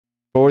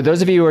For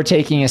those of you who are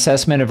taking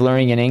Assessment of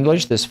Learning in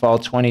English this fall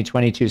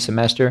 2022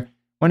 semester, I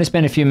want to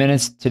spend a few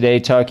minutes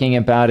today talking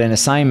about an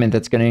assignment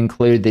that's going to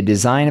include the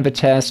design of a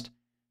test,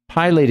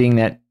 piloting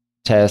that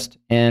test,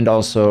 and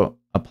also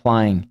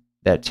applying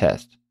that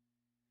test.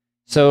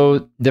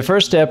 So the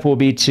first step will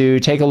be to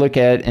take a look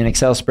at an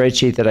Excel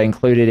spreadsheet that I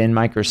included in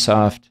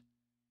Microsoft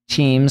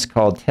Teams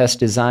called Test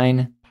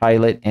Design,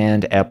 Pilot,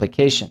 and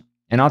Application.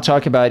 And I'll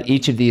talk about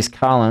each of these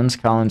columns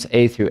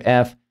A through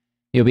F.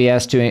 You'll be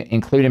asked to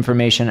include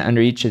information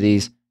under each of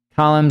these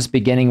columns,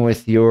 beginning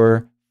with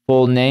your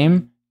full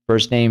name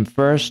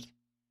first,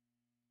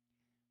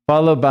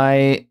 followed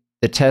by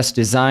the test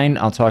design.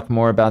 I'll talk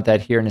more about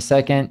that here in a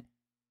second.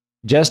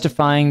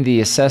 Justifying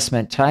the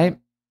assessment type,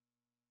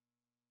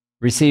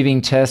 receiving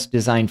test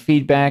design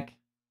feedback,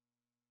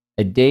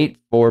 a date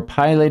for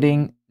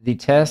piloting the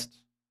test,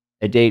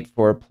 a date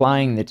for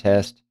applying the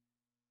test,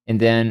 and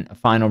then a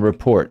final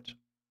report.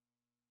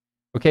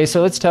 Okay,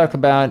 so let's talk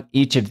about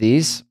each of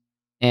these,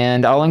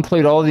 and I'll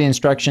include all the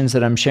instructions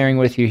that I'm sharing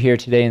with you here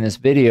today in this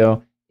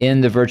video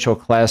in the virtual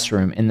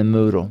classroom, in the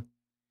Moodle.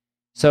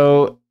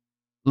 So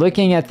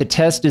looking at the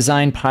test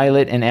design,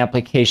 pilot, and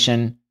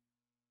application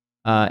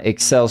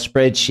Excel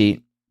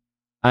spreadsheet,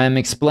 I'm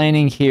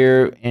explaining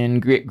here in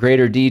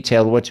greater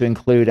detail what to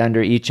include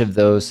under each of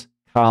those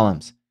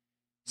columns.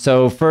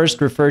 So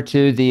first, refer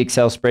to the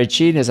Excel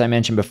spreadsheet, as I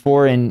mentioned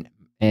before, in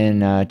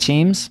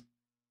Teams.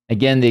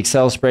 Again, the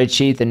Excel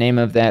spreadsheet, the name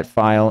of that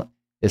file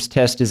is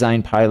Test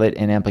Design, Pilot,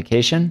 and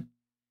Application.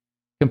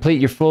 Complete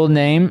your full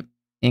name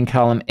in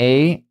column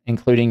A,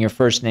 including your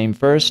first name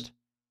first.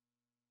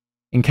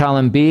 In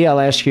column B, I'll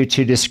ask you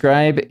to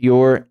describe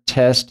your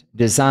test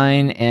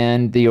design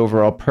and the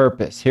overall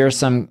purpose. Here are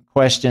some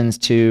questions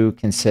to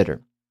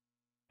consider.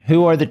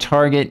 Who are the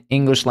target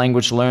English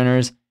language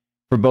learners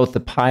for both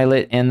the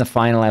pilot and the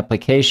final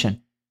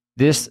application?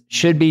 This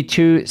should be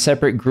two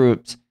separate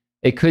groups.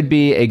 It could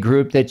be a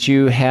group that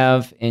you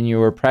have in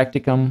your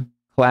practicum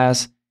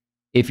class.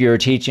 If you're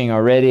teaching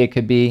already, it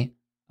could be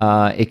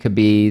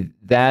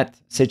that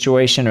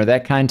situation or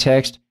that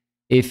context.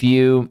 If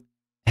you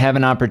have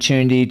an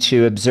opportunity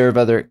to observe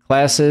other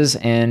classes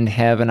and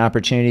have an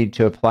opportunity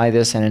to apply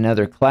this in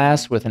another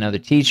class with another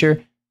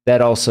teacher,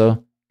 that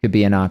also could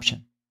be an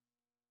option.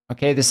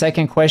 Okay, the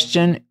second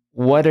question,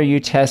 what are you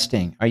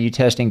testing? Are you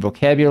testing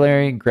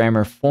vocabulary,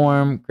 grammar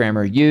form,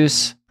 grammar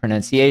use,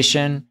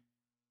 pronunciation,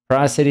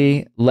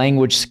 prosody,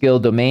 language skill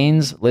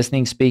domains,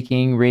 listening,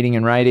 speaking, reading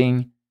and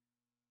writing,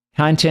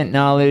 content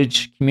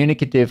knowledge,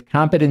 communicative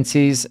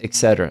competencies,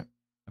 etc.?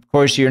 Of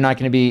course, you're not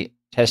going to be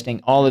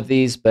testing all of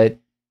these, but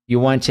you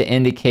want to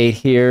indicate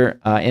here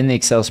in the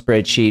Excel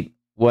spreadsheet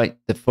what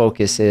the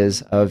focus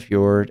is of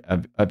your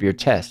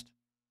test.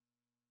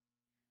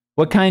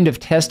 What kind of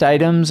test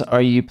items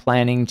are you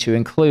planning to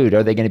include?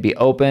 Are they going to be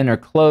open or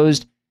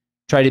closed?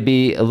 Try to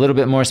be a little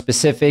bit more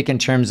specific in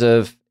terms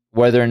of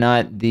whether or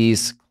not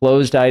these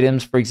closed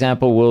items, for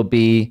example, will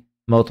be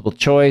multiple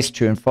choice,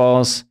 true and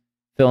false,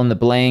 fill in the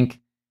blank.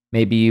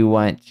 Maybe you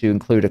want to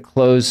include a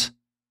close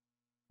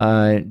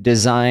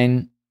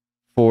design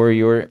for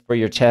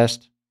your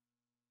test.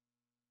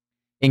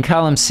 In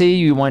column C,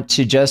 you want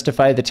to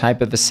justify the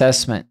type of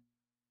assessment.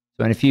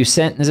 So in a few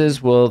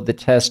sentences, will the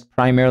test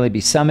primarily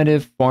be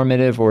summative,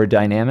 formative, or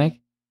dynamic?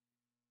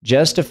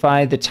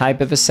 Justify the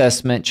type of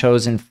assessment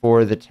chosen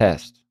for the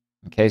test.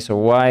 Okay, so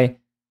why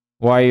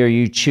are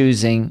you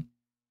choosing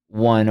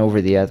one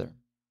over the other?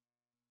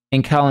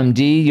 In column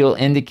D, you'll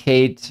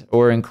indicate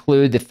or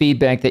include the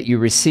feedback that you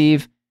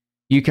receive.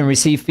 You can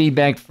receive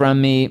feedback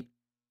from me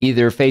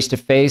either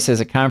face-to-face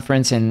as a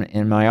conference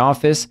in my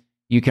office.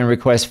 You can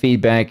request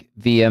feedback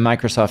via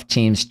Microsoft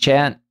Teams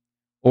chat,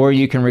 or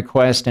you can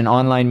request an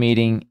online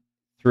meeting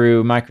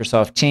through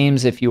Microsoft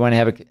Teams if you want to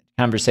have a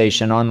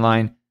conversation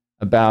online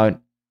about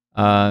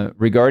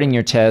regarding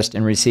your test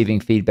and receiving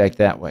feedback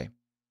that way.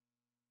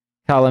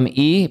 Column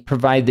E,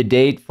 provide the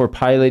date for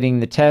piloting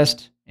the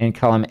test, and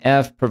column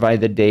F,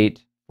 provide the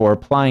date for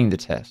applying the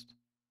test.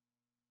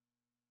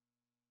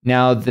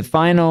 Now, the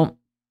final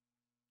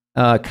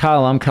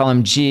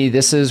column G,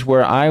 this is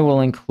where I will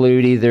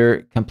include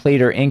either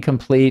complete or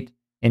incomplete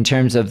in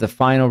terms of the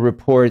final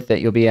report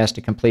that you'll be asked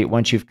to complete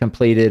once you've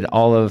completed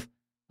all of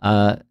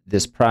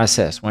this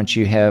process, once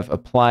you have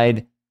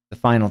applied the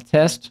final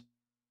test.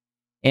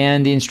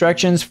 And the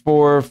instructions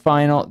for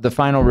the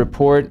final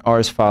report are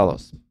as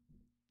follows.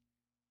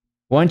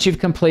 Once you've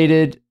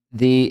completed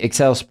the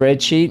Excel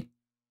spreadsheet,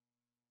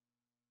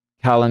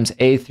 columns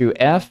A through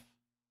F,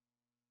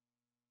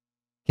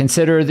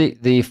 consider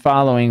the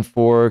following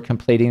for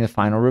completing the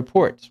final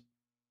report.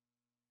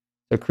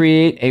 So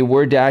create a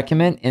Word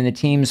document in the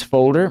Teams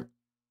folder.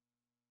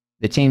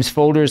 The Teams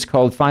folder is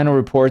called Final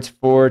Reports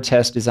for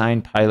Test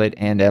Design, Pilot,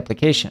 and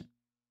Application.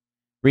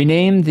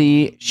 Rename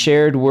the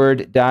shared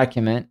Word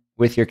document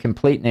with your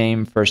complete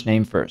name, first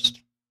name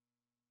first.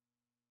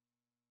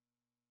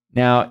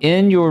 Now,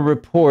 in your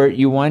report,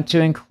 you want to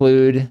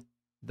include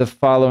the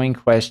following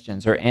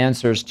questions or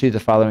answers to the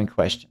following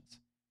questions.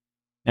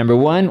 Number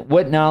one,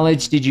 what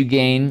knowledge did you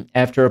gain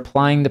after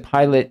applying the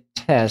pilot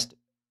test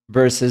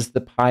versus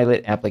the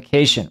pilot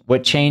application.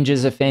 What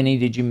changes, if any,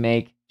 did you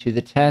make to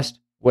the test?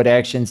 What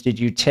actions did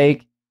you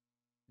take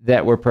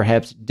that were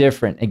perhaps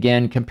different?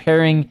 Again,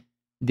 comparing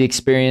the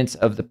experience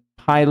of the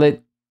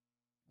pilot.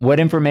 What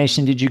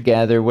information did you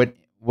gather?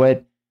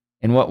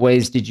 In what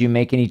ways did you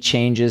make any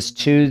changes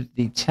to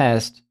the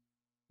test,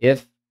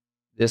 if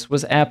this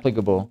was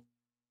applicable,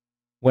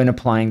 when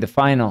applying the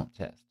final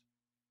test?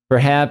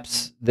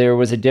 Perhaps there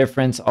was a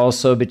difference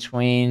also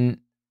between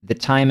the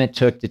time it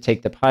took to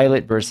take the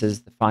pilot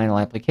versus the final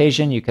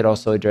application. You could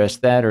also address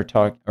that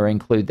or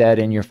include that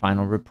in your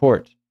final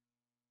report.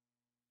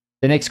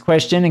 The next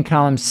question in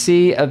column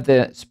C of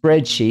the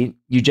spreadsheet,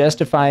 you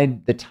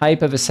justified the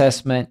type of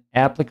assessment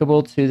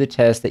applicable to the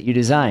test that you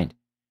designed.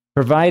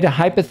 Provide a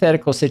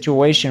hypothetical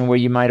situation where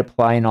you might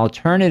apply an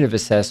alternative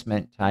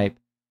assessment type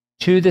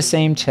to the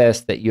same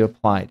test that you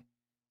applied.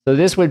 So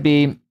this would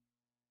be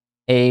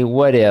a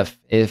what if,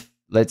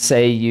 let's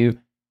say, you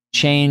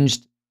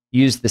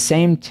used the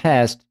same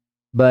test,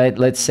 but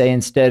let's say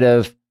instead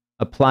of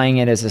applying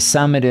it as a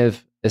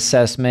summative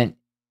assessment,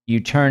 you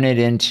turn it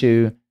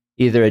into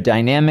either a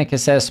dynamic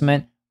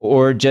assessment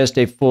or just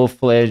a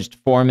full-fledged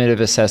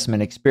formative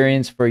assessment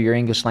experience for your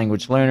English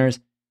language learners.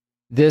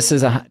 This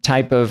is a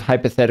type of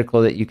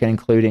hypothetical that you can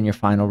include in your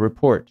final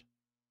report.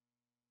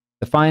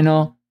 The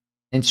final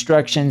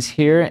instructions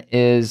here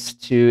is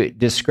to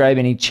describe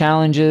any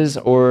challenges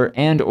or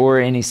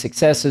any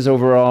successes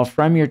overall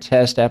from your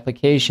test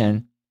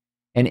application,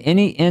 and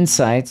any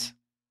insights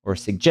or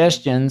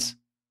suggestions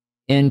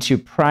into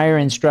prior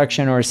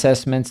instruction or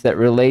assessments that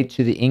relate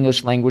to the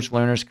English language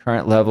learner's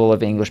current level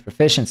of English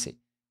proficiency.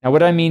 Now,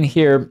 what I mean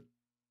here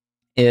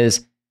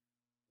is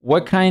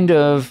what kind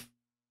of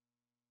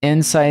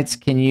insights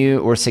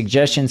or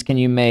suggestions can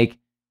you make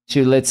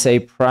to, let's say,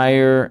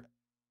 prior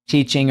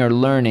teaching or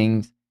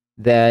learning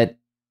that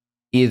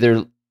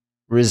either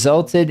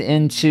resulted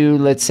into,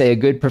 let's say, a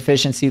good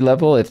proficiency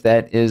level, if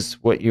that is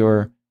what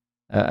your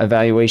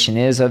evaluation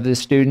is of the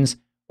students,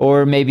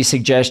 or maybe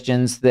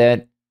suggestions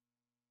that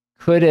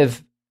could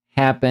have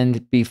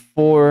happened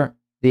before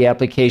the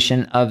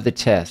application of the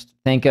test.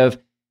 Think of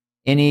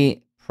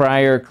any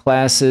prior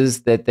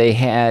classes that they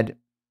had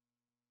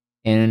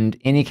and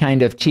any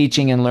kind of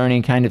teaching and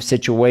learning kind of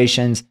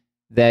situations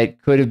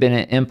that could have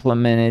been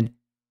implemented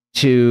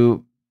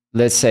to,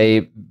 let's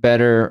say,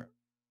 better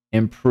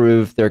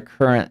improve their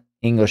current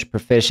English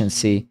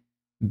proficiency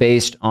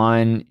based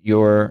on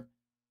your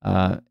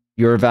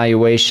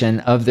evaluation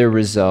of their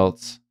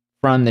results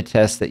from the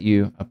test that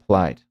you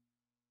applied.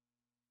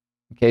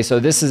 Okay, so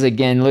this is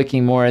again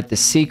looking more at the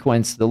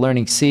sequence, the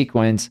learning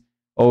sequence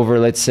over,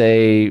 let's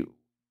say,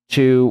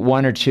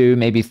 1 or 2,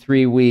 maybe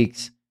 3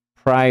 weeks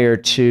prior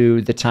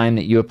to the time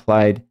that you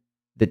applied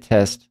the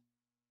test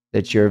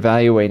that you're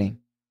evaluating.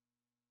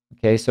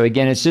 Okay, so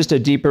again, it's just a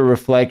deeper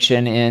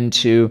reflection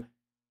into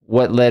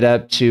what led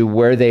up to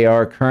where they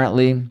are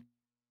currently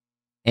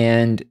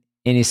and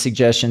any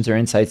suggestions or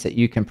insights that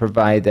you can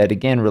provide that,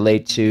 again,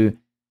 relate to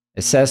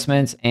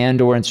assessments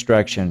and/or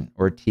instruction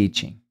or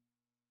teaching.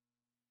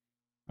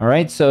 All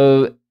right,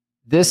 so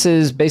this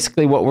is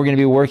basically what we're going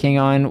to be working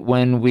on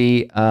when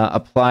we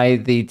apply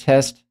the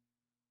test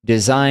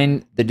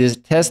design. The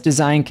test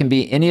design can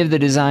be any of the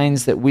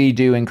designs that we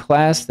do in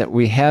class that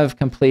we have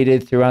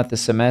completed throughout the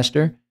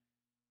semester.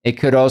 It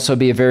could also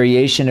be a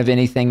variation of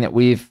anything that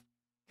we've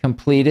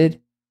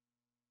completed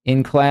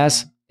in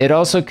class. It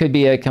also could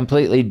be a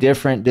completely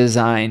different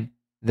design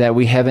that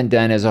we haven't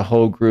done as a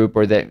whole group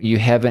or that you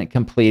haven't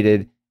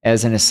completed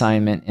as an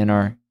assignment in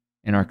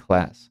our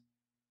class.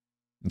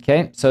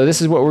 Okay, so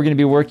this is what we're going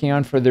to be working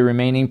on for the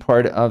remaining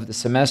part of the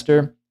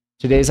semester.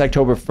 Today's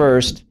October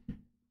 1st.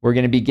 We're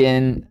going to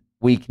begin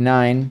week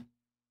 9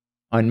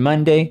 on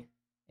Monday,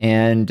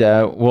 and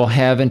we'll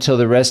have until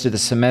the rest of the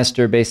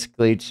semester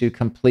basically to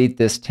complete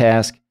this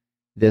task,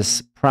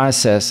 this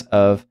process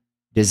of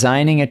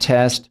designing a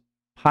test,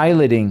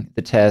 piloting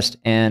the test,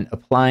 and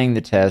applying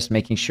the test,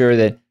 making sure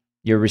that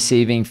you're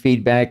receiving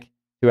feedback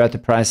throughout the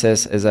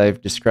process as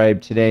I've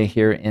described today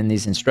here in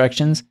these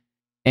instructions.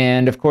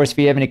 And of course, if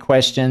you have any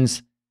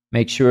questions,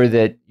 make sure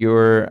that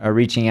you're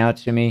reaching out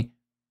to me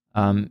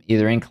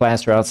either in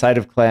class or outside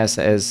of class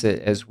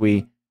as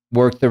we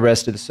work the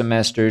rest of the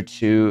semester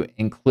to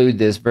include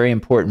this very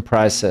important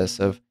process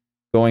of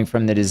going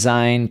from the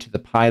design to the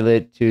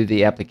pilot to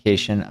the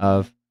application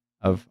of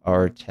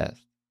our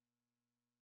test.